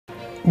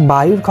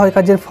বায়ুর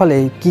ক্ষয়কাজের ফলে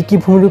কি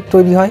ভূমিরূপ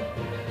তৈরি হয়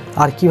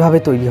আর কিভাবে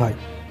তৈরি হয়,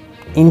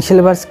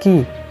 ইনসেলবার্গ কি,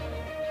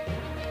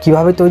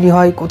 কিভাবে তৈরি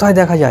হয়, কোথায়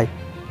দেখা যায়,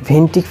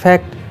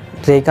 ভেন্টিফ্যাক্ট,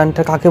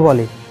 ড্রেকান্টার কাকে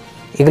বলে,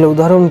 এগুলো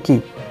উদাহরণ কি,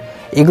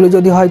 এগুলো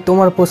যদি হয়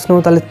তোমার প্রশ্ন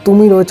তাহলে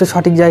তুমি রয়েছো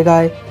সঠিক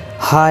জায়গায়।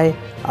 হাই,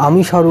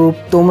 আমি স্বরূপ,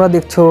 তোমরা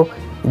দেখছো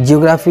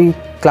জিওগ্রাফি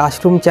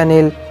ক্লাসরুম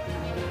চ্যানেল।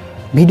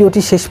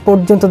 ভিডিওটি শেষ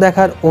পর্যন্ত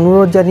দেখার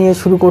অনুরোধ জানিয়ে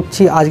শুরু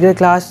করছি আজকের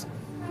ক্লাস।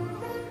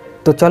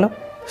 তো চলো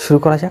শুরু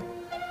করা যাক।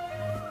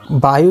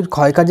 বায়ুর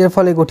ক্ষয়কাজের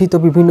ফলে গঠিত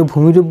বিভিন্ন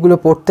ভূমিরূপগুলো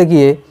পড়তে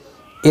গিয়ে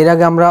এর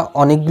আগে আমরা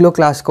অনেকগুলো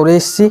ক্লাস করে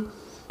এসেছি।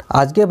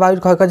 আজকে বায়ুর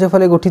ক্ষয়কাজের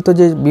ফলে গঠিত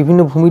যে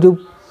বিভিন্ন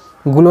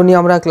ভূমিরূপগুলো নিয়ে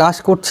আমরা ক্লাস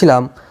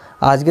করছিলাম,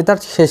 আজকে তার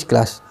শেষ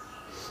ক্লাস।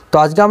 তো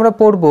আজকে আমরা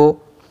পড়ব,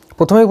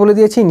 প্রথমেই বলে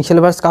দিয়েছি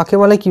ইনসেলবার্গ কাকে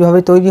বলে, কিভাবে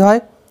তৈরি হয়,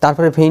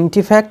 তারপরে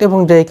ভেন্টিফ্যাক্ট এবং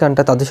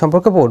ড্রেকান্টার তাদের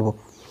সম্পর্কে পড়ব।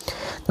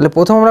 তাহলে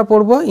প্রথম আমরা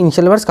পড়ব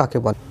ইনসেলবার্গ কাকে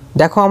বলে।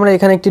 দেখো আমরা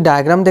এখানে একটি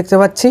ডায়াগ্রাম দেখতে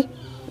পাচ্ছি।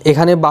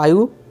 এখানে বায়ু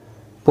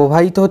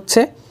প্রবাহিত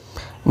হচ্ছে।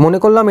 মনে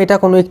করলাম এটা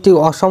কোনো একটি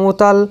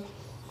অসমতল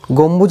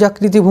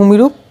গম্বুজাকৃতি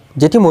ভূমিরূপ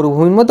যেটি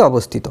মরুভূমির মধ্যে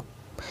অবস্থিত।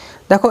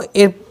 দেখো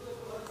এর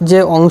যে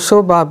অংশ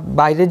বা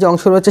বাইরের যে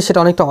অংশ রয়েছে সেটা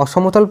অনেকটা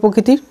অসমতল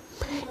প্রকৃতির।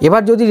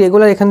 এবার যদি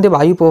রেগুলার এখান দিয়ে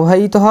বায়ু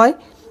প্রবাহিত হয়,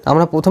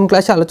 আমরা প্রথম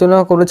ক্লাসে আলোচনা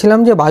করেছিলাম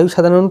যে বায়ু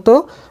সাধারণত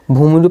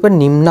ভূমিরূপের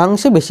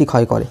নিম্নাংশে বেশি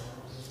ক্ষয় করে।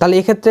 তাহলে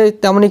এক্ষেত্রে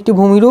তেমন একটি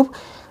ভূমিরূপ,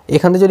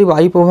 এখানে যদি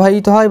বায়ু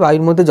প্রবাহিত হয়,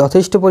 বায়ুর মধ্যে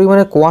যথেষ্ট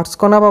পরিমাণে কোয়ার্টজ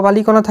কণা বা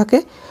বালিকণা থাকে,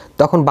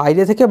 তখন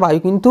বাইরে থেকে বায়ু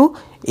কিন্তু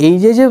এই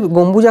যে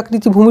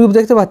গম্বুজাকৃতি ভূমিরূপ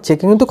দেখতে পাচ্ছে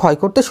একে কিন্তু ক্ষয়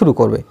করতে শুরু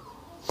করবে।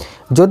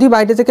 যদি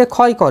বাইরে থেকে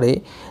ক্ষয় করে,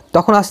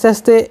 তখন আস্তে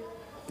আস্তে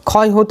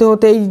ক্ষয় হতে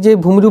হতে এই যে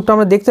ভূমিরূপটা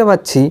আমরা দেখতে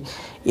পাচ্ছি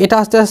এটা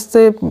আস্তে আস্তে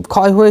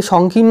ক্ষয় হয়ে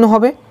সংকীর্ণ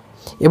হবে,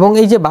 এবং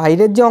এই যে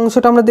বাইরের যে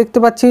অংশটা আমরা দেখতে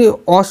পাচ্ছি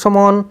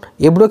অসমান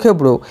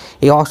এবড়োখেবড়ো,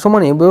 এই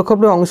অসমান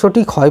এবড়োখেবড়ো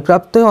অংশটি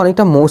ক্ষয়প্রাপ্ত হয়ে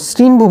অনেকটা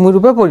মসৃণ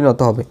ভূমিরূপে পরিণত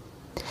হবে।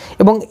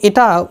 এবং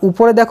এটা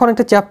উপরে দেখো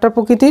অনেকটা চ্যাপ্টার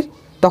প্রকৃতির,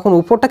 তখন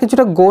উপরটা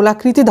কিছুটা গোল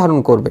আকৃতি ধারণ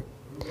করবে।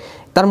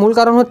 তার মূল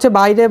কারণ হচ্ছে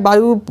বাইরে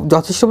বায়ু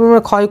যথেষ্ট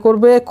পরিমাণে ক্ষয়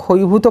করবে,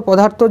 ক্ষয়ীভূত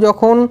পদার্থ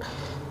যখন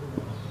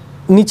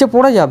নিচে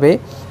পড়ে যাবে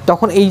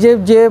তখন এই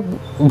যে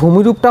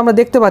ভূমিরূপটা আমরা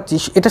দেখতে পাচ্ছি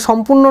এটা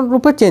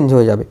সম্পূর্ণরূপে চেঞ্জ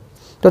হয়ে যাবে।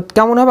 তো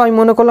কেমন হবে, আমি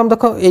মনে করলাম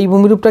দেখো এই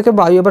ভূমিরূপটাকে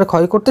বায়ু এবার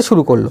ক্ষয় করতে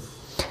শুরু করলো,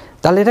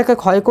 তাহলে এটাকে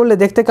ক্ষয় করলে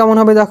দেখতে কেমন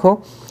হবে, দেখো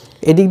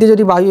এদিক দিয়ে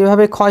যদি বায়ু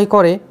এভাবে ক্ষয়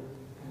করে,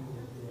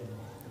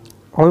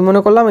 আমি মনে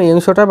করলাম এই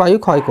অংশটা বায়ু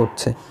ক্ষয়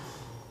করছে,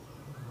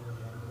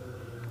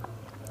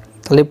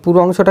 তাহলে পুরো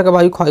অংশটাকে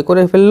বায়ু ক্ষয়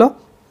করে ফেললো।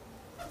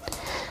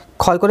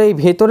 ক্ষয় করে এই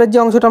ভেতরের যে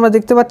অংশটা আমরা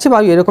দেখতে পাচ্ছি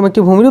বায়ু এরকম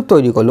একটি ভূমিরূপ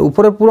তৈরি করলো,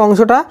 উপরের পুরো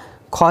অংশটা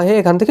ক্ষয় হয়ে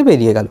এখান থেকে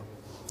বেরিয়ে গেল।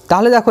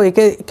 তাহলে দেখো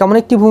একে কেমন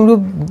একটি ভূমিরূপ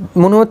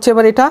মনে হচ্ছে।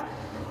 এবার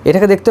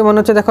এটাকে দেখতে মনে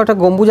হচ্ছে দেখো একটা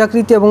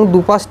গম্বুজাকৃতি এবং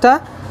দুপাশটা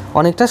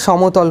অনেকটা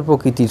সমতল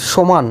প্রকৃতির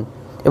সমান,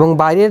 এবং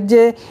বাইরের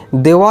যে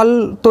দেওয়াল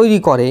তৈরি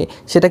করে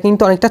সেটা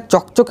কিন্তু অনেকটা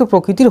চকচকে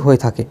প্রকৃতির হয়ে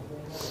থাকে।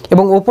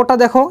 এবং ওপরটা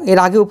দেখো, এর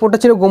আগে ওপরটা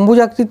ছিল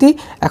গম্বুজাকৃতি,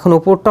 এখন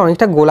ওপরটা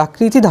অনেকটা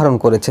গোলাকৃতি ধারণ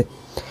করেছে।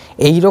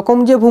 এই রকম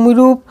যে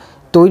ভূমিরূপ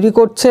তৈরি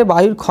করছে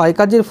বায়ুর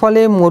ক্ষয়কাজের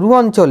ফলে মরু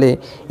অঞ্চলে,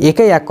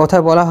 একে এক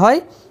কথায় বলা হয়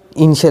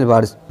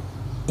ইনসেলবার্গ।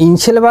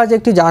 ইনসেলবার্গ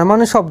একটি জার্মান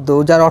শব্দ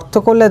যার অর্থ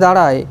করলে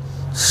দাঁড়ায়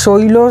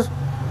শৈল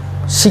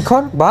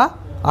শিখর বা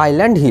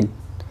আইল্যান্ড হিল।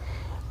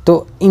 তো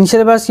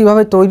ইনসেলবার্গ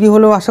কীভাবে তৈরি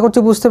হলো আশা করছি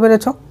বুঝতে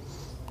পেরেছ।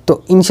 তো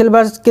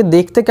ইনসেলবার্গকে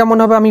দেখতে কেমন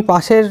হবে আমি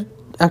পাশের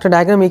একটা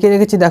ডায়াগ্রাম এঁকে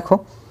রেখেছি। দেখো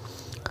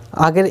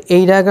আগের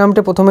এই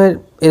ডায়াগ্রামটা প্রথমে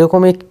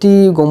এরকম একটি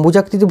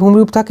গম্বুজাকৃতি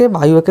ভূমিরূপ থাকে,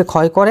 বায়ু একে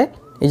ক্ষয় করে,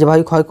 এই যে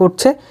বায়ু ক্ষয়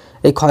করছে,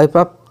 এই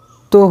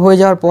ক্ষয়প্রাপ্ত হয়ে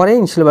যাওয়ার পরে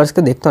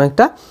ইনসেলবার্গকে দেখতে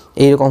অনেকটা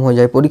এইরকম হয়ে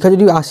যায়। পরীক্ষা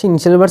যদি আসে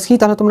ইনসেলবার্গ কী,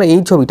 তাহলে তোমরা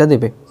এই ছবিটা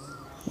দেবে,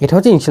 এটা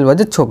হচ্ছে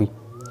ইনসেলবার্গের ছবি।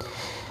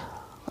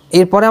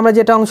 এরপরে আমরা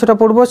যেটা অংশটা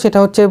পড়বো সেটা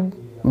হচ্ছে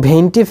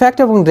ভেন্টিফ্যাক্ট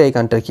এবং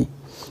ড্রেকান্টার কি।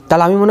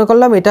 তাহলে আমি মনে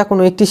করলাম এটা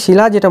কোনো একটি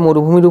শিলা যেটা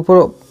মরুভূমির উপর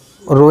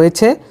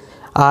রয়েছে,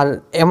 আর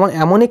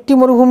এমন একটি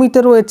মরুভূমিতে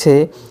রয়েছে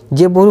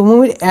যে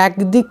মরুভূমির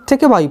একদিক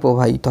থেকে বায়ু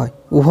প্রবাহিত হয়,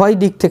 উভয়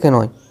দিক থেকে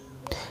নয়,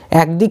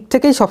 একদিক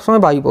থেকেই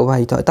সবসময় বায়ু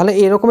প্রবাহিত হয়। তাহলে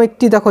এরকম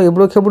একটি দেখো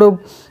এবড়োখেবড়ো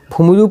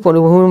ভূমিরূপ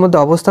মরুভূমির মধ্যে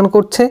অবস্থান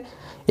করছে।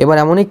 এবার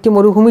এমন একটি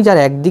মরুভূমি যার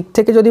একদিক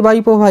থেকে যদি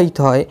বায়ু প্রবাহিত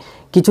হয়,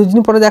 কিছুদিন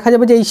পরে দেখা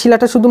যাবে যে এই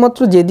শিলাটা শুধুমাত্র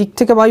যে দিক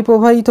থেকে বায়ু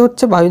প্রবাহিত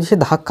হচ্ছে, বায়ু সে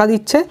ধাক্কা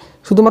দিচ্ছে,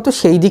 শুধুমাত্র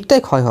সেই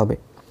দিকটাই ক্ষয় হবে,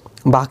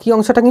 বাকি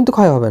অংশটা কিন্তু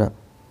ক্ষয় হবে না।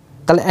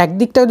 তাহলে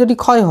একদিকটা যদি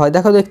ক্ষয় হয়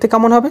দেখো দেখতে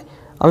কেমন হবে,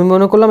 আমি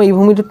মনে করলাম এই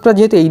ভূমিরূপটা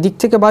যেহেতু এই দিক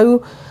থেকে বায়ু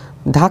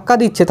ধাক্কা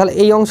দিচ্ছে, তাহলে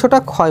এই অংশটা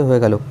ক্ষয় হয়ে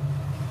গেল,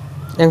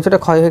 এই অংশটা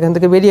ক্ষয় হয়ে এখান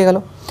থেকে বেরিয়ে গেল।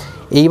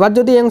 এইবার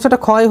যদি এই অংশটা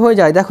ক্ষয় হয়ে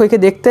যায়, দেখো একে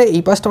দেখতে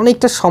এই পাশটা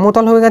অনেকটা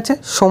সমতল হয়ে গেছে,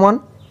 সমান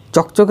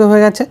চকচকে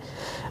হয়ে গেছে,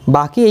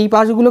 বাকি এই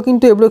পাশগুলো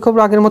কিন্তু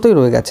এবড়োখেবড়ো আগের মতোই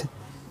রয়ে গেছে।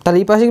 তাহলে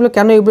এই পাশেগুলো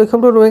কেন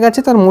এবড়োখেবড়ো রয়ে গেছে,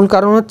 তার মূল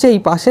কারণ হচ্ছে এই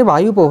পাশে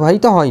বায়ু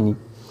প্রবাহিত হয়নি,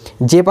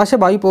 যে পাশে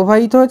বায়ু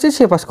প্রবাহিত হয়েছে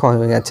সে পাশ ক্ষয়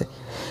হয়ে গেছে।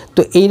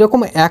 তো এইরকম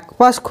এক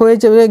পাশ ক্ষয়ে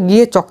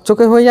গিয়ে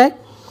চকচকে হয়ে যায়,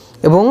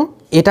 এবং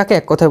এটাকে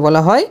এক কথায়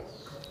বলা হয়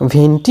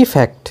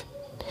ভেন্টিফ্যাক্ট।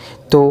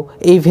 তো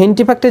এই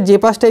ভেন্টিফ্যাক্টের যে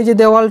পাশটা এই যে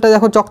দেওয়ালটা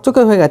দেখো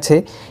চকচকে হয়ে গেছে,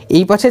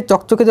 এই পাশের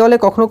চকচকে দেওয়ালে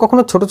কখনো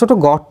কখনো ছোট ছোট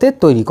গর্তের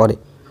তৈরি করে,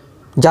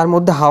 যার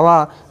মধ্যে হাওয়া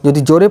যদি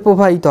জোরে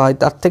প্রবাহিত হয়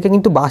তার থেকে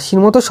কিন্তু বাঁশির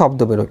মতো শব্দ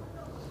বেরোয়।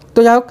 তো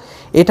যাই হোক,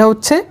 এটা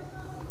হচ্ছে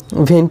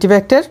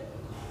ভেন্টিফ্যাক্টের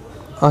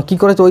কী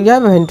করে তৈরি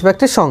হয়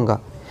ভেন্টিফ্যাক্টের সংজ্ঞা।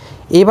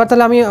 এবার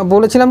তাহলে আমি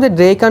বলেছিলাম যে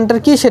ড্রেকান্টার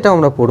কী সেটাও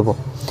আমরা পড়ব।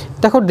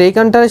 দেখো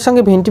ড্রেকান্টারের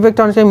সঙ্গে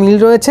ভেন্টিফ্যাক্টের অনেকটা মিল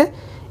রয়েছে।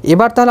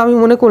 এবার তাহলে আমি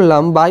মনে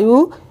করলাম বায়ু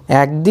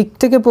একদিক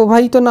থেকে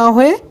প্রবাহিত না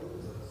হয়ে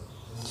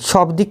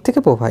সব দিক থেকে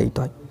প্রবাহিত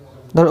হয়।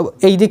 ধরো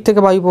এই দিক থেকে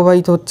বায়ু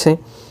প্রবাহিত হচ্ছে,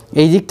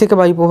 এই দিক থেকে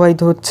বায়ু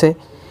প্রবাহিত হচ্ছে।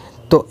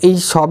 তো এই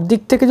সব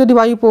দিক থেকে যদি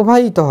বায়ু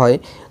প্রবাহিত হয়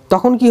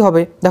তখন কি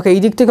হবে? দেখো এই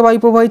দিক থেকে বায়ু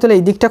প্রবাহিত হলে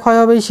এই দিকটা ক্ষয়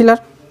হবে এই শিলার,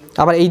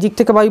 আবার এই দিক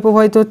থেকে বায়ু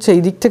প্রবাহিত হচ্ছে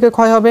এই দিক থেকে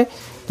ক্ষয় হবে।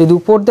 যদি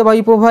উপর দিয়ে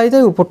বায়ু প্রবাহিত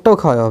হয় উপরটাও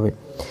ক্ষয় হবে।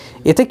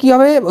 এতে কি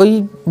হবে? ওই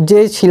যে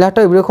শিলাটা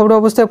এবড়োখেবড়ো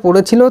অবস্থায়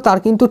পড়েছিল তার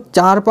কিন্তু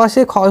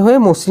চারপাশে ক্ষয় হয়ে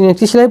মসৃণ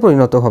একটি শিলায়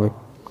পরিণত হবে।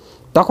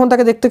 তখন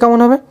তাকে দেখতে কেমন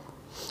হবে?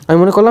 আমি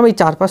মনে করলাম এই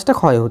চারপাশটা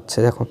ক্ষয় হচ্ছে,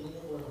 দেখো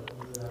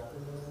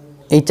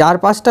এই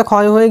চারপাশটা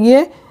ক্ষয় হয়ে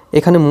গিয়ে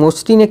এখানে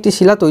মসৃণ একটি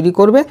শিলা তৈরি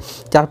করবে।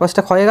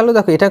 চারপাশটা ক্ষয়ে গেল,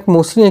 দেখো এটা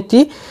মসৃণ একটি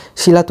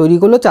শিলা তৈরি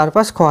করলো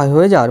চারপাশ ক্ষয়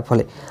হয়ে যাওয়ার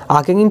ফলে।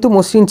 আগে কিন্তু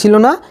মসৃণ ছিল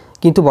না,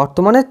 কিন্তু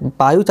বর্তমানে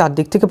বায়ু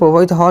চারদিক থেকে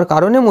প্রবাহিত হওয়ার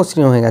কারণে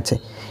মসৃণ হয়ে গেছে।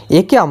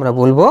 একে আমরা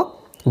বলবো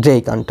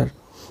ড্রেকান্টার।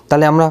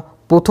 তাহলে আমরা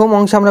প্রথম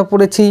অংশে আমরা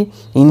পড়েছি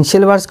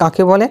ইনসেলবার্গ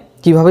কাকে বলে,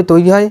 কিভাবে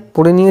তৈরি হয়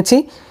পড়ে নিয়েছি।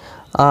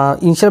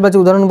 ইনসেলবার্গের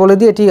উদাহরণ বলে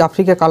দিই, এটি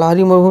আফ্রিকা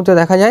কালাহারি মরুভূমিতে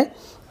দেখা যায়।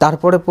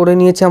 তারপরে পড়ে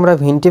নিয়েছি আমরা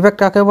ভেন্টিফ্যাক্ট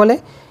কাকে বলে,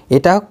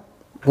 এটা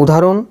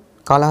উদাহরণ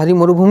কালাহারি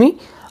মরুভূমি।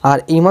 আর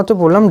এইমাত্র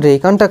বললাম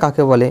ড্রেকান্টার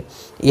কাকে বলে,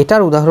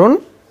 এটার উদাহরণ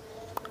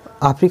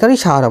আফ্রিকারই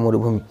সাহারা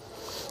মরুভূমি।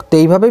 তো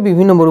এইভাবে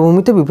বিভিন্ন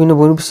মরুভূমিতে বিভিন্ন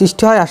ভূমিরূপ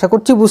সৃষ্টি হয়। আশা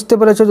করছি বুঝতে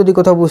পেরেছো। যদি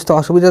কোথাও বুঝতে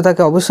অসুবিধা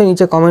থাকে অবশ্যই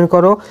নিচে কমেন্ট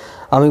করো,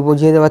 আমি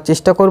বুঝিয়ে দেওয়ার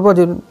চেষ্টা করব।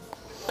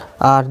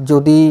 আর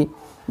যদি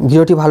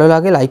ভিডিওটি ভালো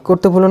লাগে লাইক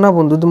করতে ভুলো না,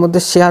 বন্ধুদের মধ্যে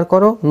শেয়ার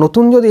করো।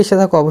 নতুন যদি এসে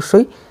থাকো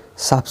অবশ্যই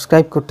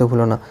সাবস্ক্রাইব করতে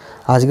ভুলো না।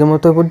 আজকের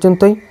মতো এ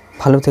পর্যন্তই,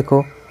 ভালো থেকো,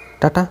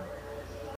 টাটা।